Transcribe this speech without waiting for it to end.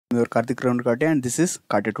Your Karthik Kate, and this is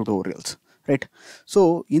Kate Tutorials. Right.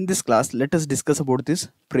 So in this class, let us discuss about this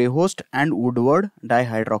Prevost and Woodward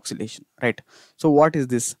dihydroxylation. Right. So what is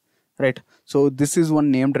this? Right. So this is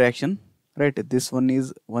one named reaction. Right. This one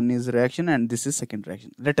is reaction, and this is second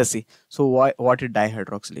reaction. Let us see. So what is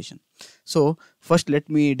dihydroxylation? So first let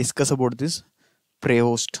me discuss about this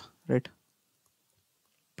Prevost. Right.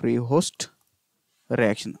 Prevost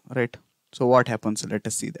reaction. Right. So what happens? Let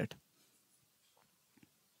us see that.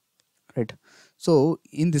 Right. So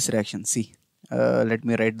in this reaction, see, let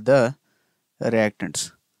me write the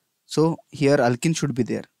reactants. So here alkene should be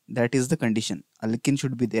there. That is the condition. Alkene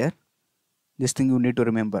should be there. This thing you need to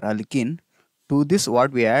remember. Alkene. To this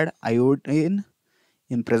what we add? Iodine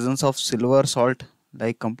in presence of silver salt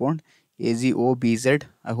like compound AgOBZ.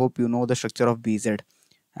 I hope you know the structure of BZ.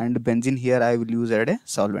 And benzene here I will use as a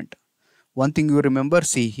solvent. One thing you remember,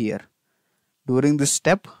 see here. During this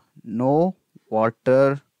step, no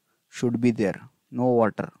water should be there. No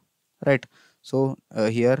water. Right. So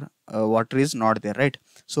here water is not there. Right.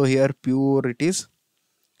 So here purities,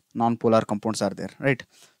 non-polar compounds are there. Right.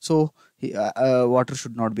 So water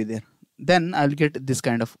should not be there. Then I'll get this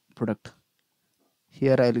kind of product.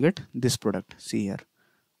 Here I'll get this product. See here.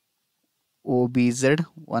 OBZ,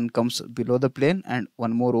 one comes below the plane and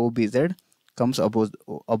one more OBZ comes above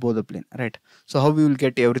the plane. Right. So how we will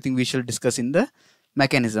get everything we shall discuss in the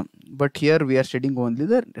mechanism, but here we are studying only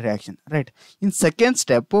the reaction. Right. In second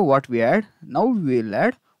step, what we add? Now we will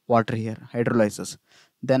add water here, hydrolysis.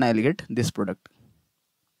 Then I'll get this product.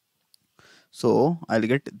 So I'll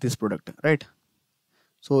get this product. Right.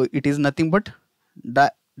 So it is nothing but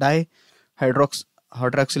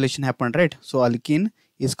dihydroxylation happened. Right. So alkene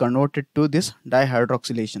is converted to this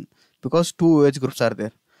dihydroxylation because two OH groups are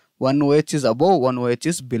there. One OH is above, one OH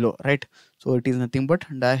is below. Right. So it is nothing but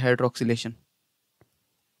dihydroxylation.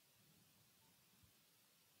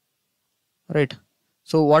 Right.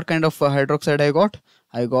 So what kind of hydroxide I got?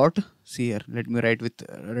 I got, see here, let me write with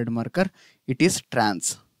red marker. It is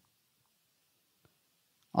trans,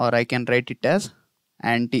 or I can write it as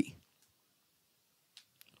anti.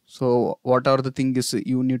 So what are the things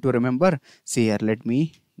you need to remember? See here, let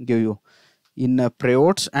me give you. In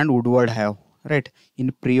Prevost and Woodward have, right?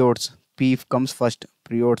 In Prevost, P comes first.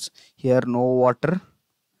 Prevost, here no water.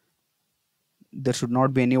 There should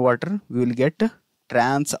not be any water. We will get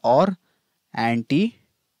trans or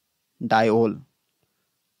anti-diol.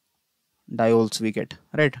 Diols we get,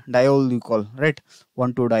 right? Diol you call, right?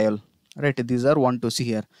 1,2-diol, right? These are 1,2. See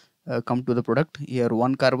here, come to the product. Here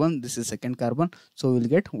one carbon, this is second carbon. So we will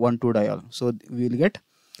get 1,2-diol. So we will get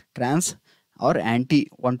trans or anti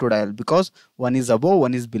 1,2-diol because one is above,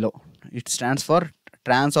 one is below. It stands for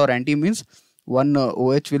trans or anti means one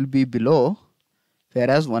OH will be below,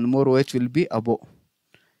 whereas one more OH will be above.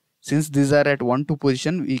 Since these are at 1,2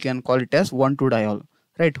 position, we can call it as 1,2-diol,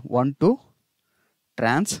 right? 1,2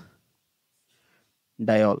 trans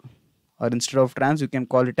diol, or instead of trans, you can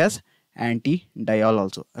call it as anti-diol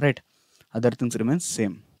also, right? Other things remains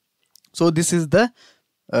same. So this is the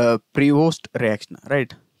Prevost reaction,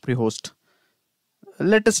 right? Prevost.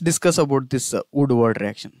 Let us discuss about this Woodward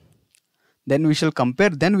reaction. Then we shall compare.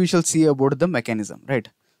 Then we shall see about the mechanism, right?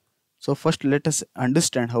 So first, let us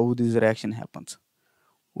understand how this reaction happens.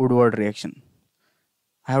 Woodward reaction.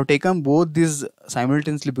 I have taken both these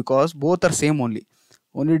simultaneously because both are same only.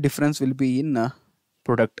 Only difference will be in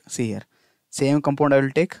product. See here, same compound I will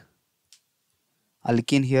take.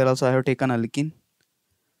 Alkene here also I have taken alkene.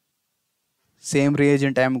 Same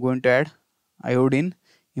reagent I am going to add, iodine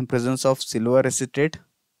in presence of silver acetate,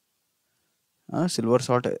 silver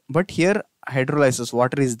salt. But here hydrolysis,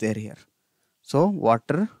 water is there here. So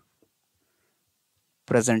water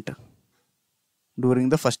present during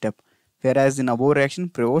the first step, whereas in above reaction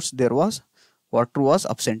Prevost there was water was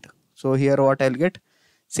absent. So here what I'll get,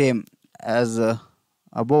 same as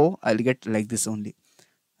above, I'll get like this only,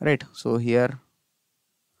 right? So here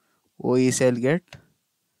OEC I'll get,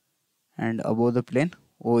 and above the plane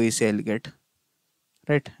OEC I'll get,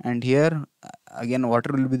 right? And here again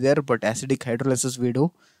water will be there, but acidic hydrolysis we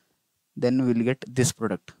do, then we'll get this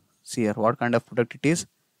product. See here what kind of product it is.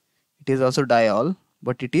 It is also diol,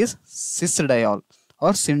 but it is cis diol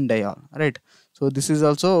or syn diol, right? So this is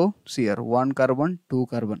also, see here, 1 carbon, 2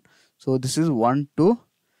 carbon. So this is 1, 2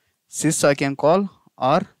 cis I can call,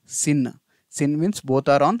 or syn. Syn means both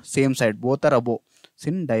are on same side, both are above.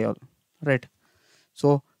 Syn diol, right?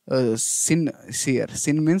 So syn, see here,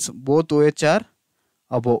 syn means both OH are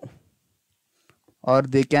above, or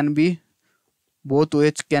they can be, both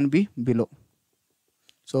OH can be below.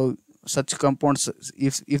 So such compounds,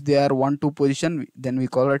 if they are 1, 2 position, then we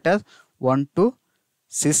call it as 1, 2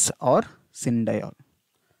 cis or syn diol.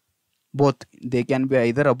 both, they can be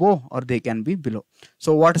either above or they can be below.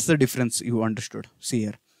 So what is the difference you understood? See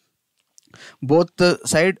here, both the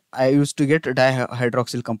side I used to get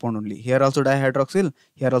dihydroxyl compound only. Here also dihydroxyl,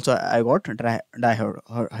 here also I got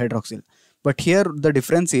dihydroxyl. But here the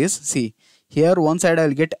difference is, see, here one side I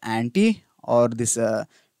will get anti or this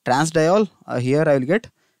trans diol, here I will get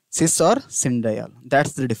cis or syn diol.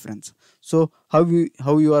 That's the difference. So how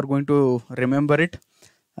you are going to remember it?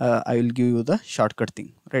 I will give you the shortcut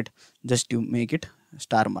thing, right? Just you make it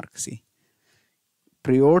star mark. See,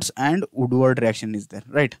 Prevost and Woodward reaction is there,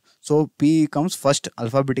 right? So P comes first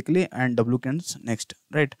alphabetically and W comes next,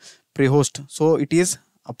 right? Prevost, so it is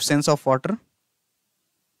absence of water,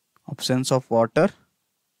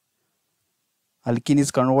 alkene is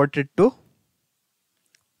converted to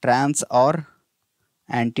trans or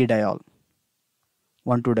anti-diol,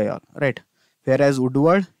 1,2-diol, right? Whereas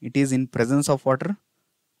Woodward, it is in presence of water,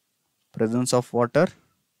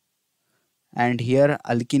 and here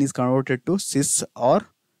alkene is converted to cis or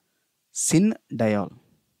syn diol,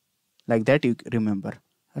 like that you remember,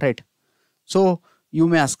 right? So you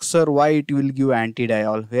may ask, sir, why it will give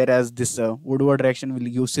anti-diol whereas this Woodward reaction will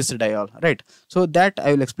give cis diol, right? So that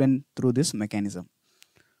I will explain through this mechanism.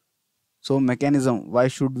 So mechanism, why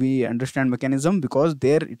should we understand mechanism? Because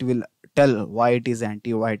there it will tell why it is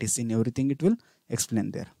anti, why it is syn, everything it will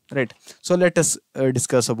explain there, right? So let us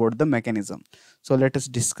discuss about the mechanism. So let us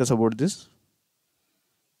discuss about this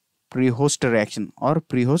Prevost reaction or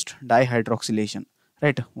Prevost dihydroxylation,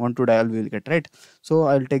 right? 1,2-diol we will get, right? So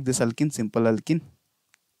I will take this alkene, simple alkene,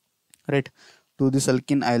 right? To this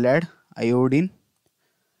alkene I will add iodine,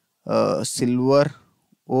 silver,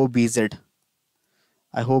 OBZ.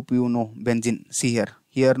 I hope you know benzene. See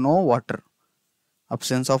here no water,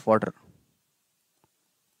 absence of water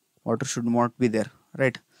should not be there,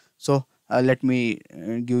 right? So let me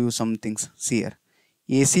give you some things. See here,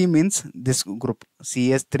 AC means this group,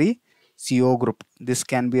 CH3CO group. This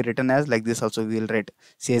can be written as like this also, we will write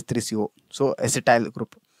CH3CO. So acetyl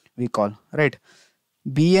group we call, right?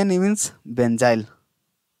 BN means benzyl.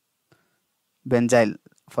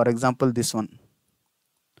 For example, this one,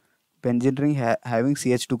 benzene ring having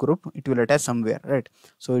CH2 group, it will attach somewhere, right?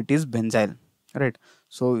 So it is benzyl, right?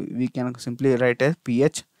 So we can simply write as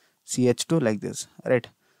PH CH2 like this, right?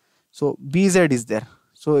 So BZ is there,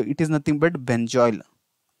 so it is nothing but benzoyl.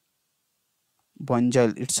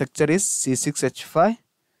 Its structure is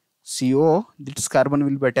C6H5CO. This carbon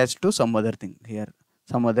will be attached to some other thing here,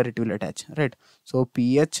 some other it will attach, right? So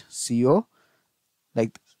PHCO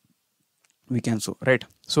like this we can show, right?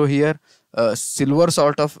 So here silver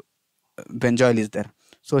salt of benzoyl is there.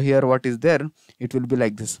 So here what is there, it will be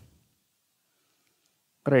like this,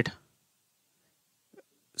 right?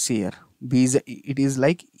 See here, BZ, it is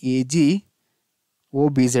like AG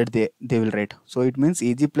OBZ, they will write. So it means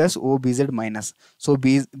AG plus OBZ minus. So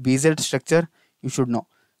BZ structure you should know.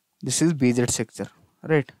 This is BZ structure,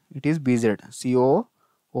 right? It is BZ COO.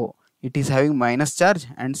 It is having minus charge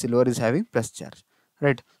and silver is having plus charge,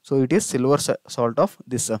 right? So it is silver salt of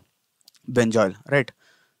this benzoyl, right?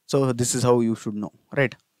 So this is how you should know,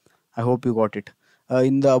 right? I hope you got it.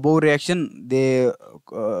 In the above reaction they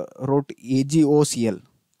wrote AgOCl,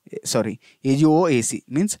 sorry, AgOAC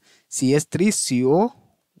means CH3CO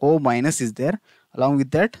minus is there, along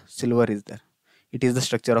with that silver is there. It is the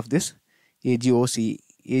structure of this AgOC.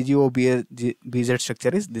 AgOBZ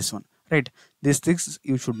structure is this one, right? These things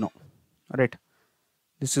you should know, right?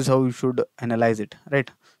 This is how you should analyze it, right?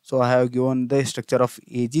 So I have given the structure of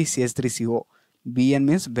AgCH3CO. BN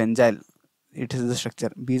means benzyl, it is the structure.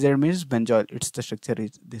 BZ means benzoyl, it's the structure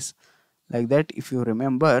is this, like that. If you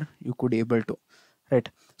remember, you could able to, right?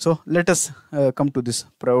 So let us come to this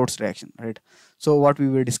Prevost reaction, right? So what we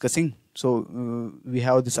were discussing, so we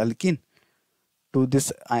have this alkene. To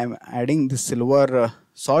this I am adding this silver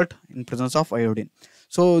salt in presence of iodine.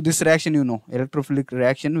 So this reaction, you know, electrophilic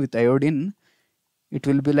reaction with iodine, it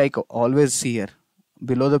will be like always here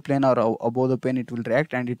below the plane or above the plane, it will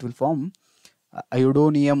react and it will form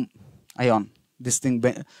iodonium ion. This thing,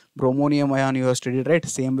 bromonium ion you have studied, right?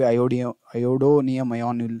 Same way iodonium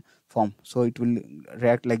ion will form. So it will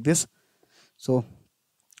react like this. So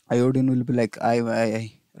iodine will be like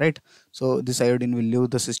I, right? So this iodine will leave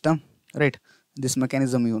the system, right? This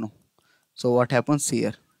mechanism you know. So what happens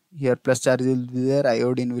here? Here plus charge will be there,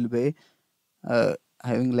 iodine will be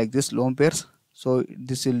having like this lone pairs. So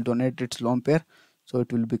this will donate its lone pair. So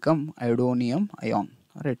it will become iodonium ion,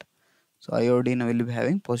 right? So iodine will be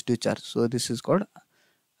having positive charge. So this is called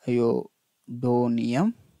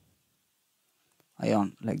iodonium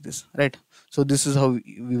ion like this, right? So this is how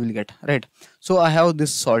we will get, right? So I have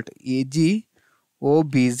this salt AgOBZ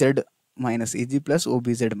minus, Eg plus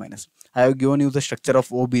OBZ minus. I have given you the structure of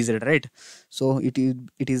OBZ, right? So it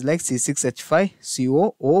is like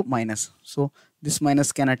C6H5COO minus. So this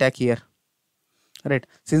minus can attack here, right?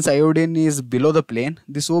 Since iodine is below the plane,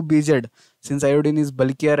 this OBZ, since iodine is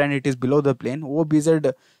bulkier and it is below the plane,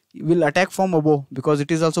 OBZ will attack from above because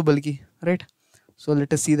it is also bulky, right? So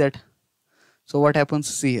let us see that. So what happens?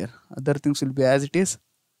 See here, other things will be as it is.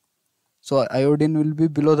 So iodine will be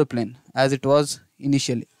below the plane as it was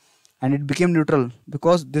initially, and it became neutral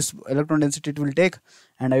because this electron density it will take,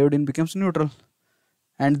 and iodine becomes neutral.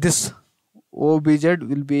 And this OBZ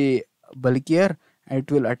will be bulkier and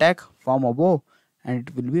it will attack from above, and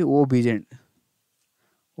it will be OBZ.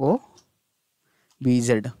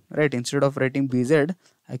 OBZ, right? Instead of writing BZ,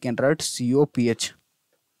 I can write COPH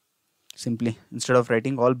simply instead of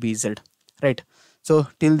writing all BZ, right? So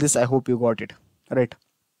till this I hope you got it, right?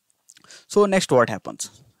 So next what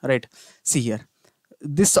happens, right? See here,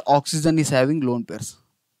 this oxygen is having lone pairs.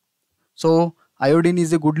 So iodine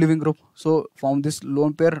is a good leaving group. So from this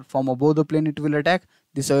lone pair from above the plane it will attack.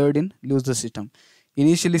 This iodine leaves the system.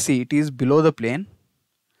 Initially see it is below the plane.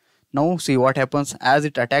 Now see what happens as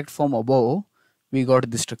it attacked from above. We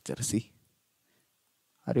got this structure. See,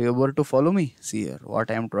 are you able to follow me? See here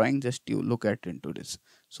what I am drawing. Just you look at into this.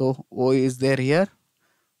 So O is there here.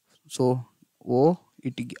 So O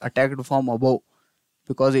it attacked from above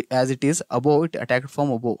because as it is above it attacked from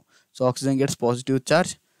above. So oxygen gets positive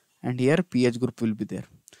charge, and here pH group will be there.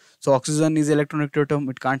 So oxygen is electronegative atom,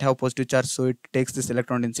 it can't have positive charge, so it takes this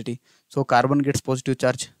electron density. So carbon gets positive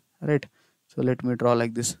charge, right? So let me draw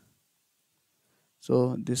like this.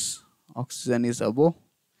 So this oxygen is above,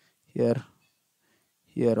 here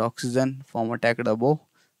oxygen from attacked above,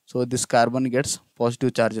 so this carbon gets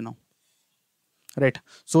positive charge now, right?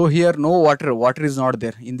 So here no water is not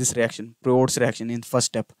there in this reaction, Prevost reaction in first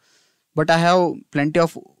step, but I have plenty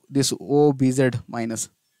of this OBZ minus,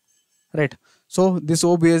 right? So this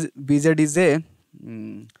OBZ is a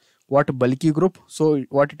what bulky group. So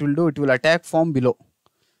what it will do, it will attack from below,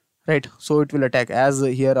 right? So it will attack as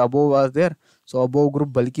here above was there. So above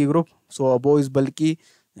group, bulky group. So above is bulky,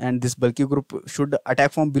 and this bulky group should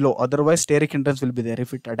attack from below, otherwise steric hindrance will be there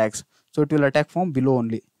if it attacks. So it will attack from below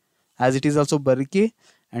only, as it is also bulky,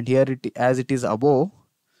 and here as it is above,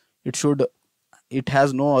 it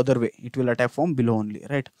has no other way, it will attack from below only,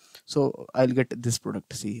 right? So I'll get this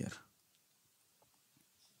product. See here,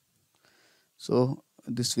 so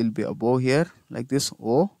this will be above here like this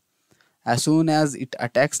O. As soon as it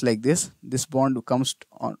attacks like this bond comes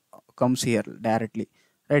here directly,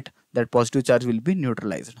 right? That positive charge will be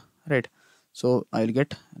neutralized, right? So I will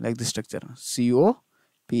get like this structure,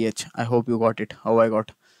 COPH. I hope you got it, how I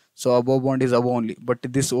got. So above bond is above only, but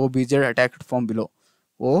this OBZ attacked from below,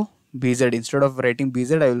 OBZ. Instead of writing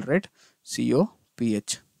BZ, I will write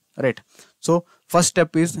COPH, right? So first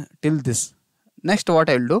step is till this. Next what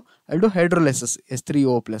I will do, hydrolysis,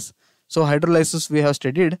 H3O plus. So hydrolysis we have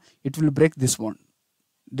studied, it will break this bond.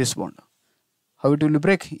 How it will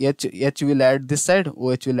break? H will add this side,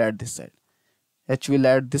 OH will add this side. H will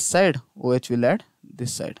add this side, OH will add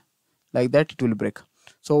this side. Like that it will break.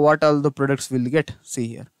 So what all the products will get? See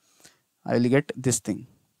here, I will get this thing.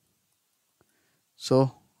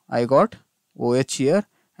 So I got OH here,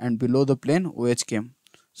 and below the plane OH came.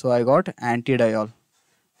 So I got anti-diol,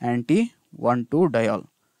 anti-1,2-diol,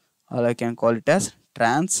 or I can call it as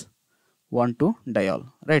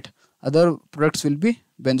trans-1,2-diol, right? Other products will be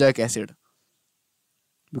benzoic acid,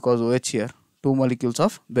 because OH here, 2 molecules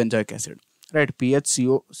of benzoic acid, right?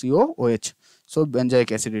 PHCOOH. So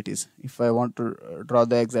benzoic acid it is. If I want to draw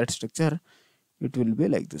the exact structure, it will be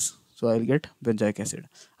like this. So I will get benzoic acid.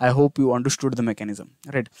 I hope you understood the mechanism,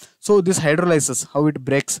 right? So this hydrolysis, how it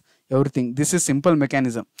breaks everything, this is simple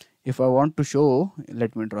mechanism. If I want to show,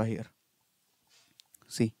 let me draw here.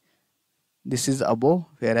 See, this is above,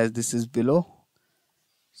 whereas this is below,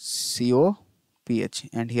 COPH,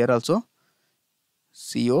 and here also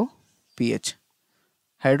COPH.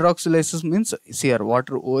 Hydroxylasis means, see here,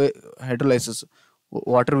 water hydrolysis,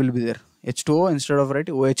 water will be there, H2O. Instead of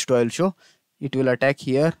writing OH2, I will show it will attack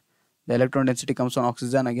here. The electron density comes on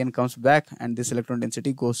oxygen, again comes back, and this electron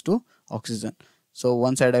density goes to oxygen. So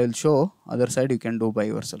one side I will show, other side you can do by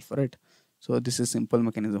yourself, right? So this is simple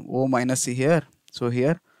mechanism. O minus here, so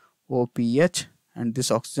here OPH, and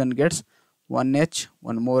this oxygen gets 1H,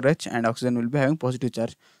 one more H, and oxygen will be having positive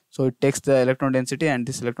charge. So it takes the electron density, and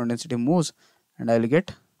this electron density moves, and I will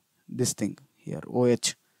get this thing here,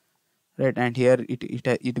 OH, right? And here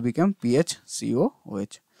it become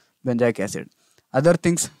PHCOOH, benzoic acid. Other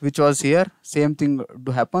things which was here, same thing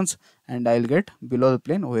happens, and I will get below the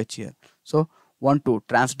plane OH here. So 1 2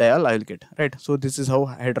 trans diol I will get, right? So this is how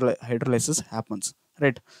hydrolysis happens,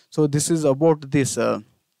 right? So this is about this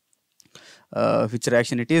which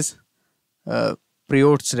reaction it is,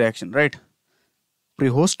 Prevost reaction, right?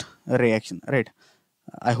 Prevost reaction, right?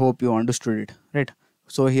 I hope you understood it, right?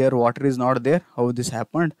 So here water is not there, how this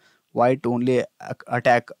happened, why it only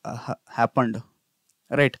attack happened,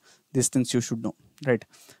 right? These things you should know, right?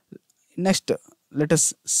 Next, let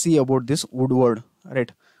us see about this Woodward,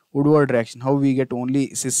 right? Woodward reaction, how we get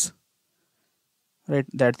only cis, right?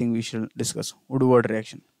 That thing we shall discuss. Woodward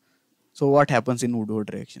reaction. So what happens in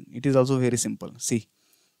Woodward reaction? It is also very simple. See,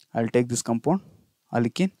 I'll take this compound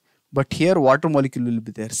alkene, but here water molecule will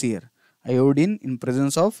be there. See here, iodine in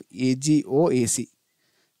presence of AgOAc,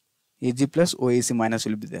 Ag plus OAc minus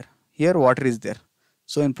will be there. Here water is there,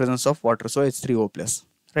 so in presence of water, so H3O plus,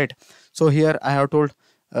 right? So here I have told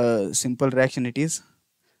simple reaction it is.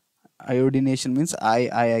 Iodination means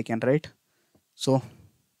I can write. So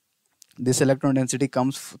this electron density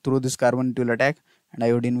comes through this carbon, it will attack and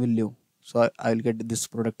iodine will leave. So I will get this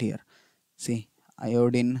product here. See,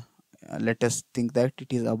 iodine, let us think that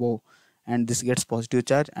it is above and this gets positive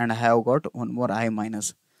charge and I have got one more I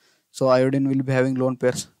minus. So iodine will be having lone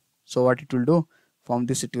pairs. So what it will do, from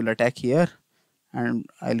this it will attack here and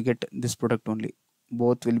I will get this product only.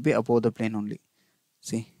 Both will be above the plane only.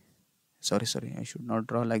 See, sorry, I should not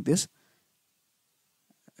draw like this.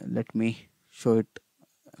 Let me show it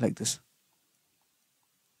like this.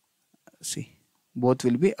 See, both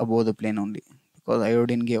will be above the plane only because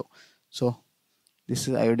iodine gave. So this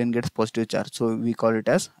is iodine gets positive charge, so we call it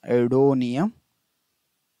as iodonium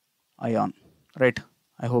ion, right?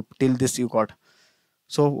 I hope till this you got.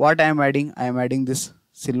 So what I am adding, I am adding this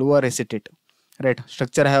silver acetate, right?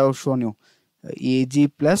 Structure I have shown you,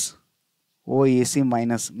 Ag plus OAc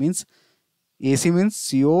minus means Ac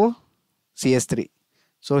means CO CS3.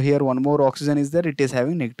 So here one more oxygen is there, it is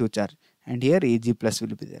having negative charge and here Ag plus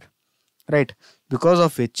will be there, right? Because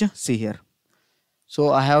of which, see here,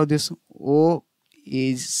 so I have this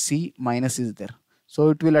OAc minus is there, so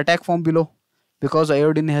it will attack from below because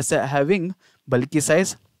iodine has having bulky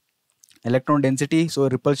size, electron density, so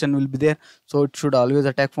repulsion will be there, so it should always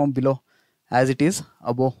attack from below. As it is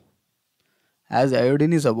above, as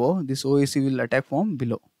iodine is above, this OAc will attack from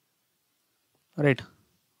below, right?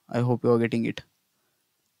 I hope you are getting it.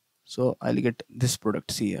 So I'll get this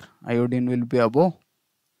product. See here, iodine will be above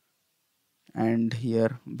and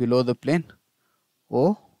here below the plane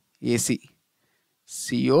OAc,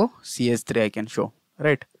 COCH3 I can show,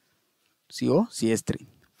 right? COCH3.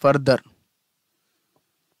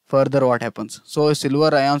 Further what happens? So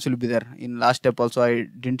silver ions will be there. In last step also I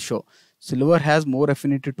didn't show. Silver has more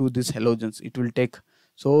affinity to these halogens. It will take.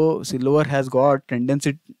 So silver has got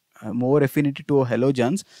tendency more affinity to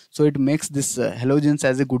halogens. So it makes this halogens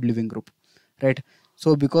as a good living group, right?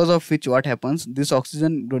 So because of which what happens? This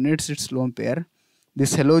oxygen donates its lone pair.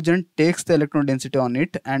 This halogen takes the electron density on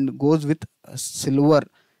it and goes with silver,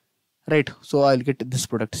 right? So I'll get this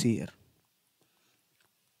product. See here,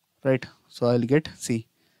 right? So I'll get C.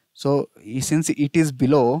 So since it is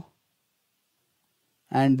below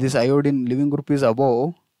and this iodine living group is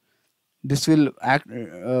above, this will act,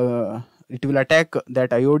 it will attack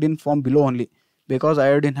that iodine from below only because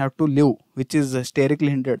iodine have to live, which is sterically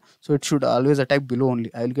hindered, so it should always attack below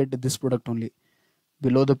only. I will get this product only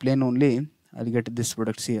below the plane only. I will get this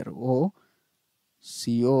product here,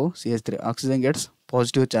 COCH3. Oxygen gets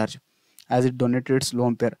positive charge as it donated its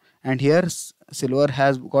lone pair, and here silver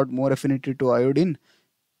has got more affinity to iodine.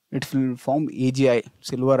 It will form AgI,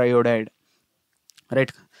 silver iodide,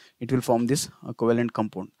 right? It will form this covalent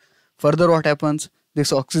compound. Further what happens?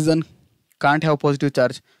 This oxygen can't have positive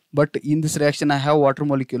charge, but in this reaction I have water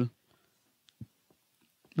molecule.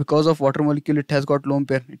 Because of water molecule, it has got lone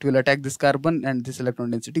pair. It will attack this carbon and this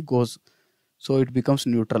electron density goes, so it becomes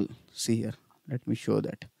neutral. See here, let me show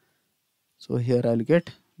that. So here I'll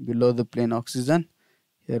get below the plane oxygen,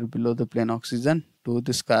 here below the plane oxygen to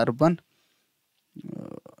this carbon,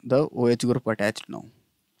 the OH group attached now,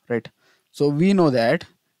 right? So we know that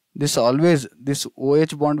this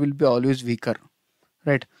OH bond will be always weaker,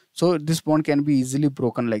 right? So this bond can be easily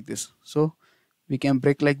broken like this. So we can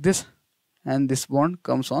break like this and this bond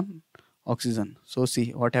comes on oxygen. So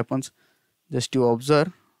see what happens, just you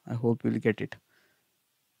observe. I hope you will get it.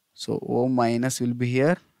 So O minus will be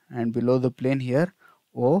here and below the plane here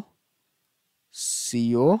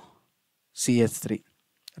COCH3,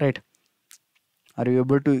 right? Are you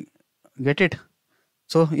able to get it?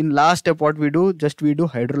 So in last step what we do, just we do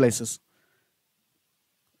hydrolysis.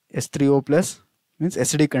 H3O plus means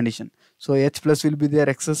acidic condition, so H plus will be there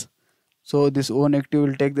excess, So this O negative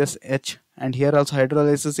will take this H, and here also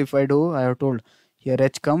hydrolysis if I do, I have told here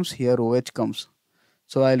H comes, here OH comes.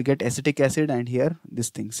 So I'll get acetic acid, and here these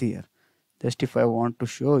things here. Just if I want to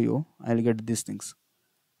show you, I'll get these things.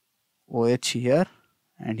 OH here,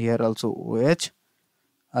 and here also OH.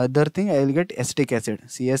 Other thing I will get acetic acid,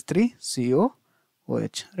 CH3COOH,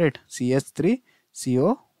 right?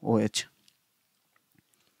 CH3COOH,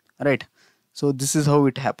 right? So this is how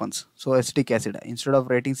it happens. So acetic acid, instead of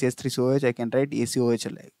writing CH3COH, I can write ACOH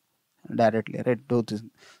like directly, right? Do this.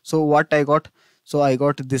 So what I got? So I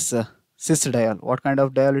got this cis diol. What kind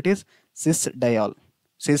of diol it is? Cis diol.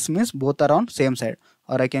 Cis means both are on same side,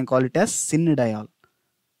 or I can call it as syn diol,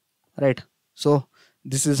 right? So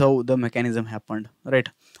this is how the mechanism happened, right?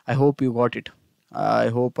 I hope you got it. I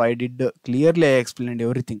hope I did clearly. I explained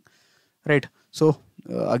everything, right? So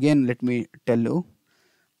again, let me tell you.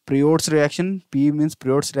 Prevost reaction, P means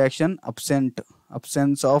Prevost reaction,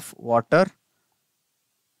 absence of water,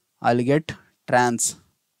 I'll get trans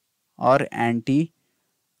or anti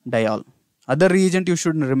diol. Other reagent you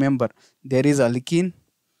should remember, there is alkene.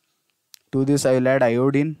 To this I will add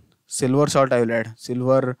iodine. Silver salt I will add,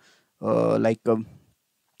 silver like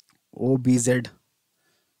OBZ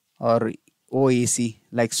or OAC,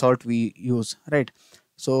 like salt we use, right?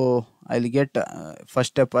 So I'll get first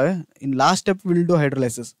step, in last step we will do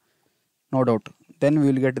hydrolysis, no doubt. Then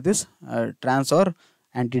we will get this trans or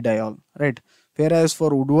antidiol, right? Whereas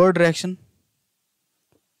for Woodward reaction,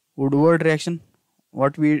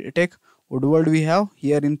 what we take? Woodward we have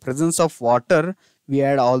here, in presence of water we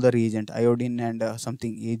add all the reagent, iodine and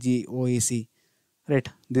something AgOAC, right?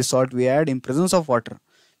 This salt we add in presence of water,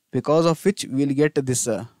 because of which we will get this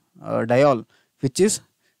diol, which is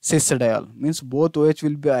cis diol, means both OH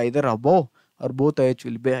will be either above or both OH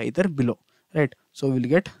will be either below, right? So we will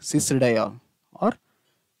get cis diol or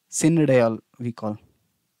syn diol we call,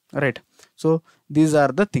 right? So these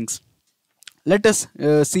are the things. Let us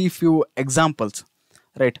see few examples,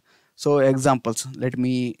 right? So examples, let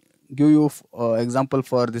me give you example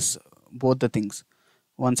for this both the things.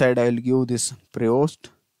 One side I will give this Prevost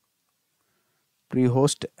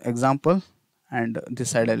example, and this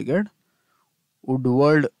side I will get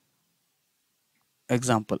Woodward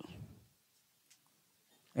example,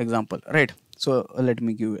 right? So let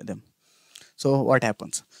me give them. So what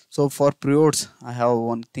happens? So for Prevost I have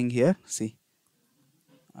one thing here. See,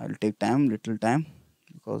 I will take little time,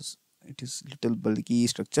 because it is little bulky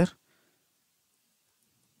structure.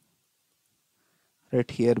 Right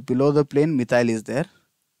here below the plane, methyl is there,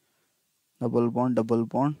 double bond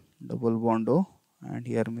O, and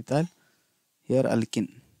here methyl, here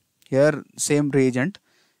alkene, here same reagent.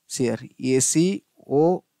 See here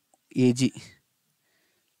ACOAG,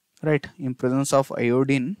 right? In presence of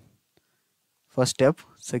iodine, first step.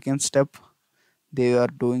 Second step, they are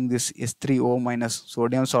doing this S3O minus,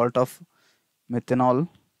 sodium salt of methanol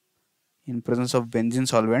in presence of benzene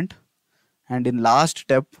solvent, and in last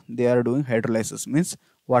step they are doing hydrolysis, means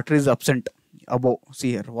water is absent above.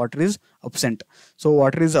 See here, water is absent. So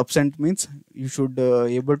water is absent means you should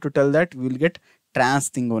able to tell that we will get trans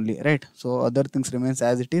thing only, right? So other things remains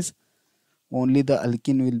as it is, only the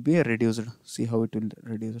alkene will be reduced. See how it will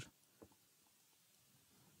reduce.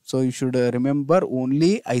 So you should remember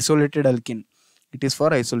only isolated alkene, it is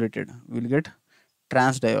for isolated. We will get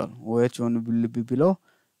trans diol, OH one will be below,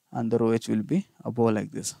 and OH will be above,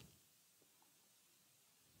 like this,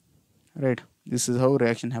 right? This is how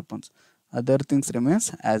reaction happens. Other things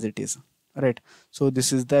remains as it is, right? So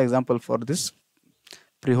this is the example for this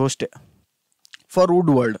Prevost. For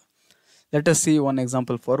Woodward, let us see one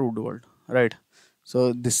example for Woodward, right?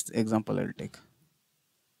 So this example I will take.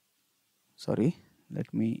 Sorry,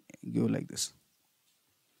 let me give like this.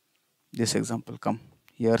 This example, come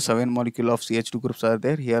here, 7 molecule of CH2 groups are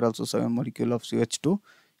there. Here also 7 molecule of CH2.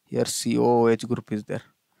 Here COOH group is there.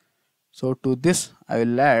 So to this I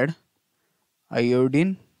will add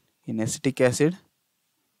iodine in acetic acid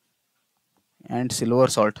and silver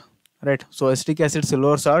salt, right? So acetic acid,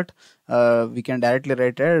 silver salt, we can directly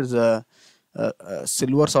write as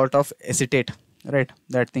silver salt of acetate, right?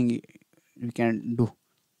 That thing we can do.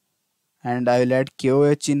 And I will add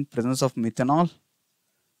KOH in presence of methanol.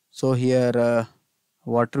 So here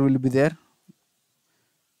water will be there,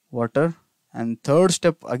 water. And third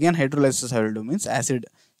step, again hydrolysis I will do, means acid,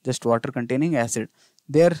 just water containing acid.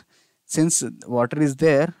 There, since water is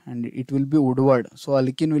there and it will be Woodward, so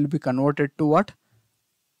alkene will be converted to what?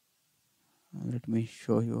 Let me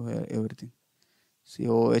show you here everything.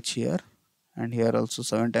 COH here, and here also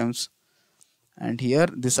 7 times, and here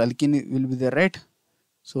this alkene will be there, right?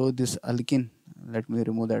 So this alkene, let me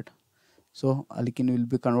remove that. So alkene will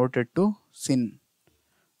be converted to syn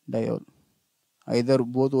diol. Either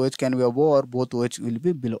both OH can be above or both OH will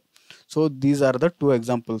be below. So these are the two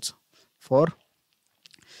examples for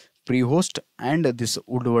Prevost and this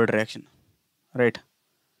Woodward reaction, right?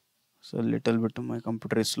 So little bit my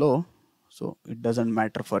computer is slow, so it doesn't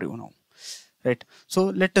matter for you now, right? So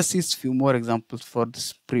let us see few more examples for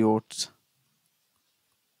this Prevost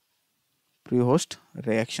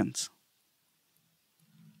reactions.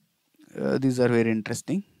 These are very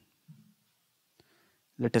interesting.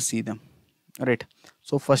 Let us see them, right?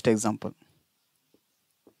 So first example,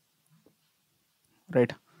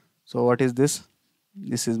 right? So what is this?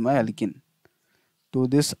 This is my alkene. To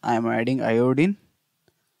this I am adding iodine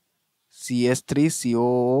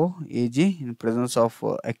CS3COOAg in presence of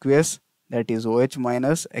aqueous, that is OH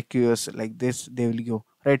minus aqueous, like this they will go,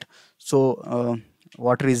 right? So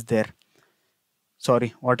water is there,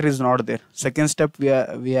 sorry, water is not there. Second step, we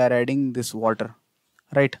are adding this water,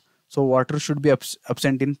 right? So water should be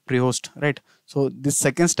absent in Prevost, right? So this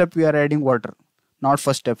second step we are adding water, not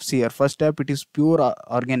first step. See here, first step it is pure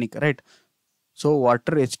organic, right? So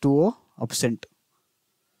water H2O absent,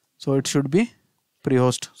 so it should be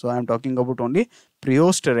Prevost. So I am talking about only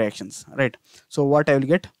Prevost reactions, right? So what I will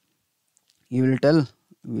get, you will tell,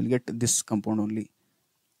 we will get this compound only,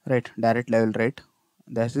 right? Directly I will write,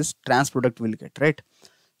 that is trans product will get, right?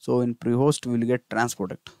 So in Prevost we will get trans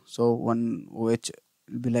product. So one OH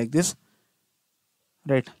will be like this,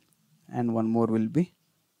 right? And one more will be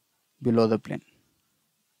below the plane,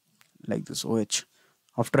 like this OH,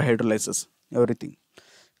 after hydrolysis everything.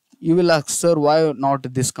 You will ask, sir, why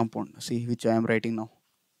not this compound? See, which I am writing now.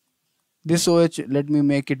 This OH let me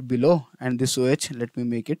make it below, and this OH let me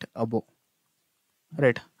make it above,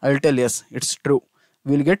 right? I will tell, yes, it's true.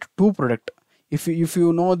 We will get two product. If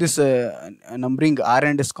you know this numbering R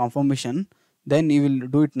and S conformation, then you will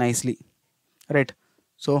do it nicely, right?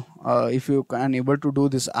 So if you can able to do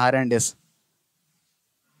this R and S,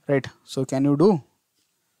 right? So can you do?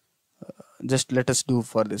 Just let us do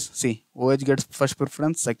for this. See, OH gets first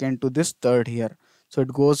preference, second to this, third here. So it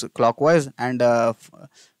goes clockwise, and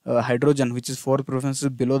hydrogen, which is fourth preference, is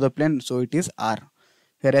below the plane, so it is R.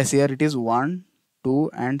 Whereas here it is 1, 2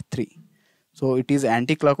 and 3. So it is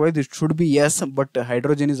anti-clockwise, it should be S, but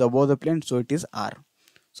hydrogen is above the plane, so it is R.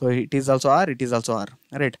 So it is also R, it is also R,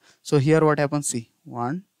 right? So here what happens, see,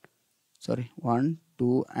 1,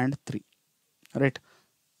 2 and 3, right?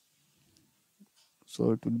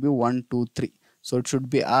 So it will be 1, 2, 3. So it should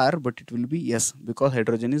be R, but it will be S because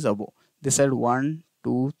hydrogen is above. This side 1,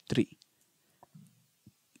 2, 3.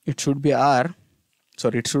 It should be R,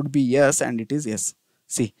 sorry, it should be S, and it is S.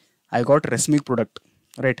 See, I got racemic product,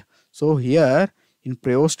 right? So here in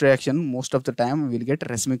Prevost reaction, most of the time we will get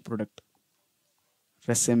racemic product.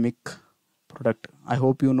 Racemic product. I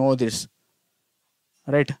hope you know this,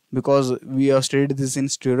 right? Because we have studied this in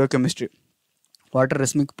stereochemistry. What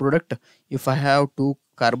racemic product? If I have two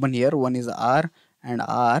carbon here, one is R, and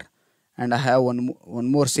I have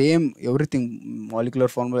one more same, everything molecular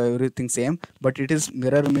formula, everything same, but it is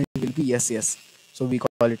mirror image will be SS. So we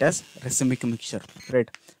call it as racemic mixture,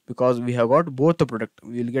 right? Because we have got both the product.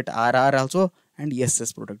 We will get RR also and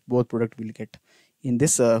SS product. Both product will get in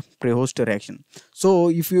this Prevost reaction. So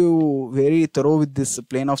if you very thorough with this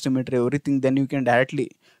plane of symmetry, everything, then you can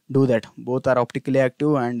directly do that. Both are optically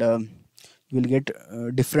active, and you will get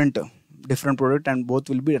different product, and both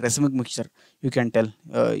will be racemic mixture. You can tell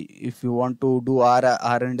if you want to do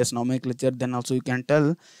R and S nomenclature, then also you can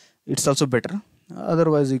tell, it's also better.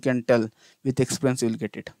 Otherwise you can tell, with experience you will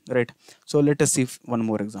get it, right? So let us see one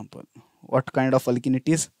more example. What kind of alkene it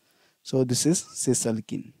is? So this is cis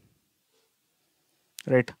alkene,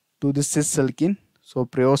 right? To this cis alkene, so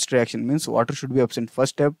Prevost reaction means water should be absent.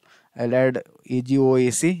 First step, I'll add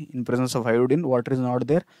AgOAc in presence of iodine. Water is not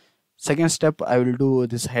there. Second step, I will do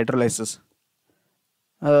this hydrolysis.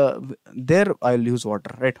 There I will use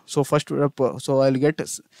water, right? So first step, so I'll get,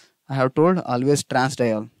 I have told, always trans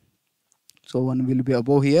diol. So one will be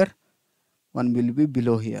above here, one will be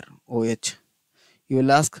below here, OH. You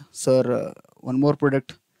will ask, sir, one more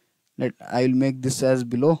product. I will make this as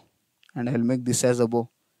below, and I will make this as above.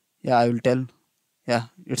 Yeah, I will tell. Yeah,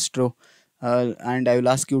 it's true. And I will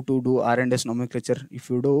ask you to do R and S nomenclature. If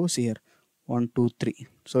you do, see here, 1, 2, 3.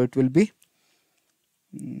 So it will be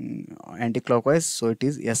anti-clockwise. So it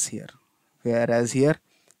is S here. Whereas here,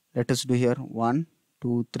 let us do here 1,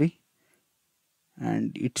 2, 3.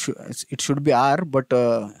 And it should be R, but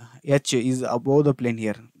H is above the plane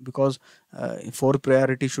here, because for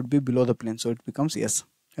priority should be below the plane, so it becomes S,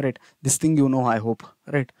 right? This thing you know, I hope,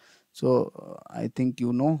 right? So I think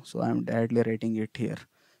you know, so I am directly writing it here.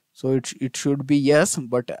 So it should be S,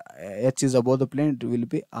 but H is above the plane, it will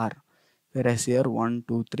be R. whereas here 1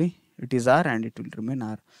 2 3 it is R and it will remain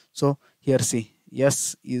R. So here see,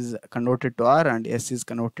 S is converted to R and S is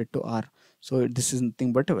converted to R. So this is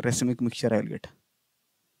nothing but a racemic mixture I will get.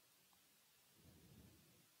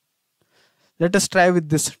 Let us try with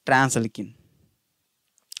this transalkene.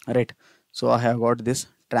 Right. So I have got this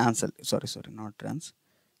not trans.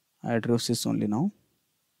 I drew this only now.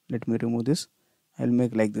 Let me remove this. I will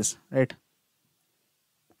make like this. Right.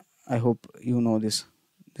 I hope you know this.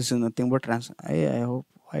 This is nothing but trans. I hope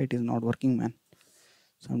why it is not working, man.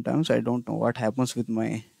 Sometimes I don't know what happens with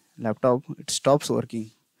my laptop. It stops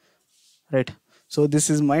working. Right. So this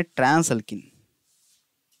is my transalkene.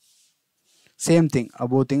 Same thing,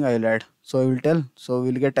 above thing I will add. So I will tell. So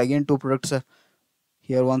we will get again two products.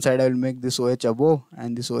 Here one side I will make this OH above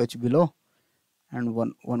and this OH below, and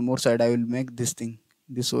one more side I will make this thing,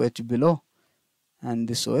 this OH below and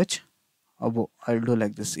this OH above. I will do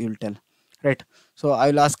like this, you will tell. Right. So I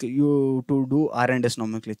will ask you to do R and S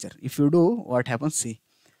nomenclature. If you do, what happens? See.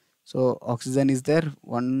 So oxygen is there,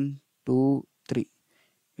 1 2 3.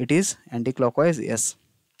 It is anti-clockwise, yes.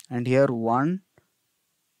 And here 1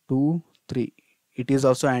 2 3. It is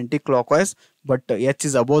also anti-clockwise, but H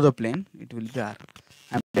is above the plane. It will be R.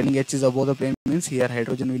 I am telling H is above the plane means here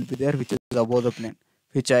hydrogen will be there, which is above the plane,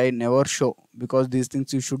 which I never show because these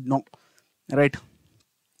things you should know, right?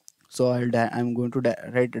 So I am going to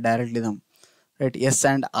write directly them, right? S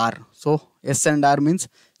and R. So S and R means,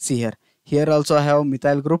 see here. Here also I have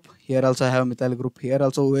methyl group. Here also I have methyl group. Here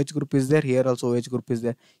also OH group is there. Here also OH group is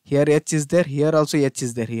there. Here H is there. Here also H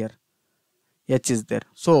is there. Here H is there.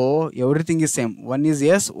 So everything is same. One is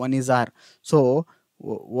S, one is R. So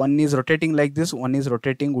one is rotating like this, one is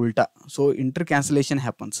rotating ulta. So intercancellation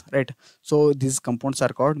happens, right? So these compounds are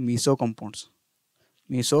called meso compounds.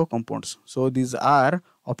 Meso compounds. So these are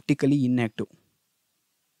optically inactive.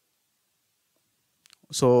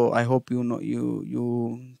 So I hope you know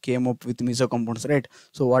you came up with meso compounds, right?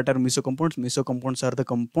 So what are meso compounds? Meso compounds are the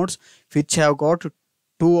compounds which have got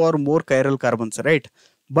two or more chiral carbons, right?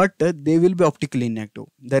 But they will be optically inactive.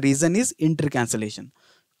 The reason is intercancellation.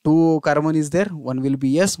 Two carbon is there, one will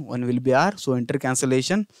be S, one will be R. So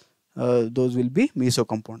intercancellation, those will be meso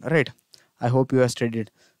compound, right? I hope you have studied.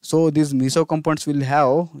 So these meso compounds will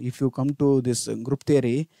have, if you come to this group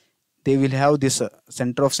theory, they will have this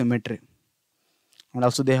center of symmetry, and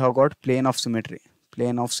also they have got plane of symmetry,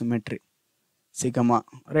 sigma,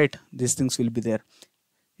 right? These things will be there.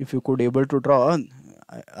 If you could able to draw,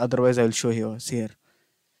 otherwise I will show you here.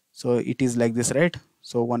 So it is like this, right?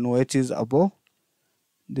 So one OH is above,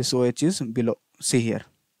 this OH is below. See here,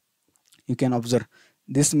 you can observe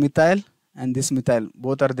this methyl and this methyl,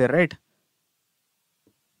 both are there, right?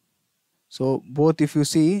 So both, if you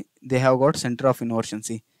see, they have got center of inversion.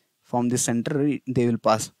 See, from this center they will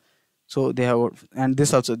pass. So they have got, and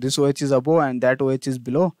this also, this OH is above and that OH is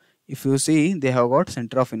below. If you see, they have got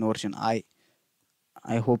center of inversion. I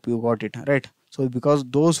hope you got it, right? So because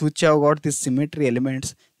those which have got this symmetry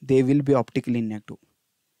elements, they will be optically inactive.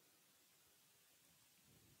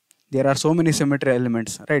 There are so many symmetry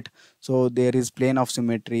elements, right? So there is plane of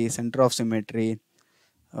symmetry, center of symmetry,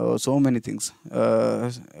 so many things.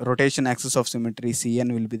 Rotation axis of symmetry,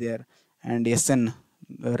 Cn will be there, and Sn,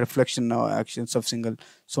 reflection actions of single.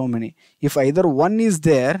 So many. If either one is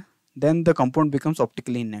there, then the compound becomes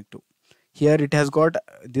optically inactive. Here it has got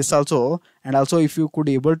this also, and also if you could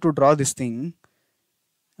able to draw this thing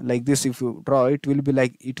like this, if you draw, it will be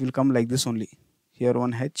like, it will come like this only. Here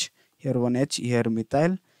one H, here one H, here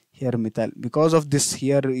methyl, here methyl. Because of this,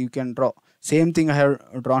 here you can draw same thing I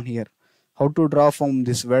have drawn here. How to draw from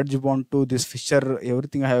this wedge bond to this fissure,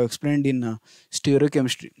 everything I have explained in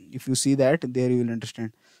stereochemistry. If you see that, there you will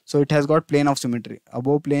understand. So it has got plane of symmetry,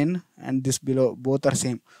 above plane and this below, both are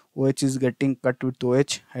same. OH is getting cut with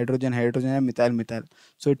OH, hydrogen and methyl.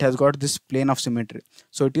 So it has got this plane of symmetry.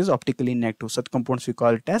 So it is optically inactive. Such compounds we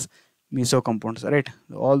call it as meso compounds, right?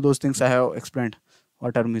 All those things I have explained.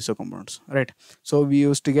 What are meso compounds, right? So we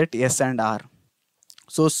used to get S and R.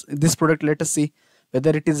 So this product, let us see whether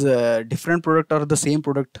it is a different product or the same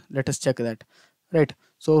product. Let us check that, right?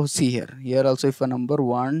 So see here also, if a number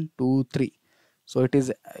 1 2 3, so it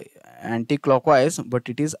is anti-clockwise, but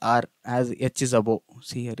it is R, as H is above.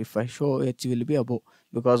 See here, if I show, H will be above,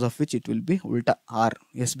 because of which it will be ulta, R.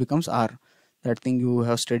 S becomes R. That thing you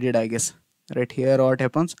have studied, I guess, right? Here what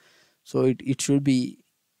happens, so it should be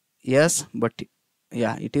yes, but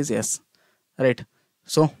yeah, it is S, right?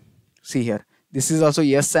 So see here, this is also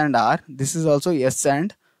S and R, this is also S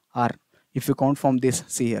and R. If you count from this,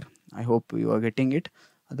 see here, I hope you are getting it.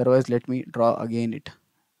 Otherwise, let me draw again it.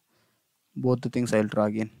 Both the things I will draw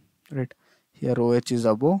again, right? Here OH is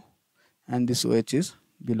above and this OH is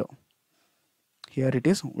below. here it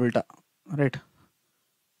is ulta, right?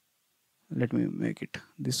 Let me make it,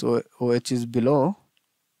 this OH is below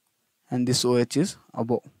and this OH is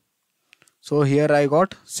above. So here I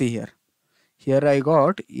got, see here I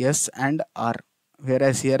got S and R,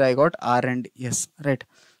 whereas here I got R and S, right?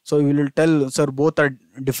 So we will tell, sir, both are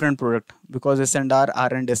different product because S and R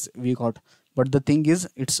and S we got. But the thing is,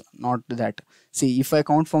 it's not that. See, if I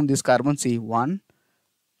count from this carbon, see 1,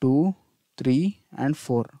 2, 3 and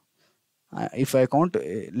 4. If I count,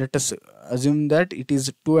 let us assume that it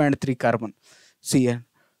is 2 and 3 carbon. See here.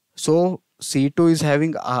 So C2 is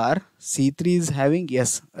having R, C3 is having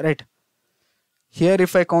S, right? Here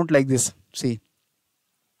if I count like this, see,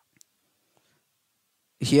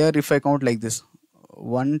 here if I count like this,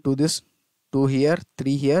 1 to this, 2 here,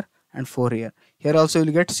 3 here and 4 here. Here also you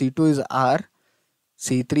will get C2 is R,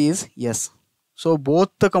 C3 is S. So both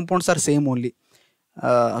the compounds are same only.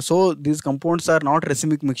 So these compounds are not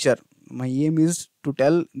racemic mixture. My aim is to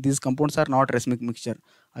tell these compounds are not racemic mixture.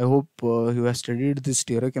 I hope you have studied this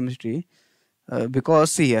stereochemistry,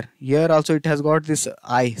 because see here also it has got this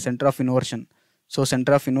I, center of inversion. So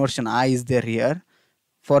center of inversion I is there here.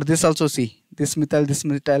 For this also, see, this methyl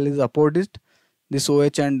is opposite, this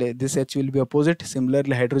OH and this H will be opposite,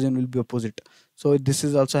 similarly hydrogen will be opposite. So this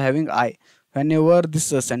is also having I. Whenever this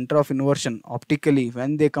center of inversion optically,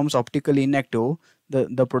 when they comes optically inactive,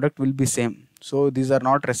 the product will be same. So these are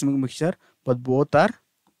not racemic mixture, but both are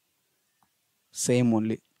same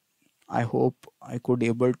only. I hope I could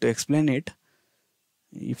able to explain it.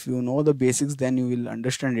 If you know the basics, then you will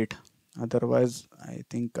understand it. Otherwise, I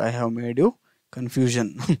think I have made you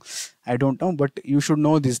confusion. I don't know, but you should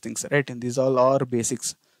know these things, right? And these all are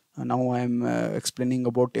basics. Now I am explaining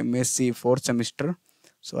about MSc 4th semester,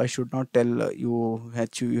 so I should not tell you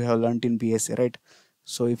that you have learnt in BSc, right?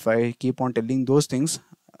 So if I keep on telling those things,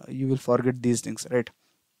 you will forget these things, right?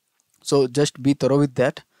 So just be thorough with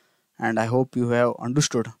that, and I hope you have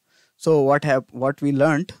understood. So what we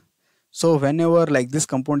learnt, so whenever like this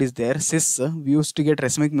compound is there, cis, we used to get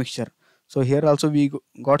racemic mixture. So here also we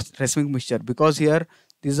got racemic mixture because here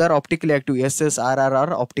these are optically active. SS, RR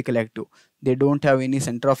are optically active. They don't have any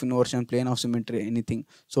center of inversion, plane of symmetry, anything.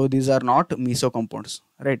 So these are not meso compounds,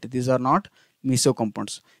 right? These are not meso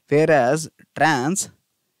compounds. Whereas trans,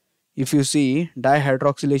 if you see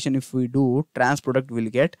dihydroxylation, if we do, trans product will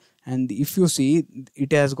get, and if you see,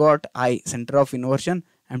 it has got I, center of inversion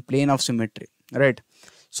and plane of symmetry, right?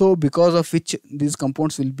 So because of which these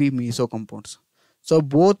compounds will be meso compounds. So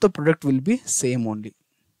both the product will be same only.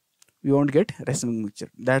 We won't get racemic mixture.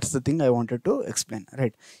 That's the thing I wanted to explain,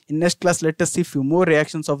 right? In next class, let us see few more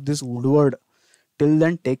reactions of this Woodward. Till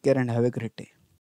then, take care and have a great day.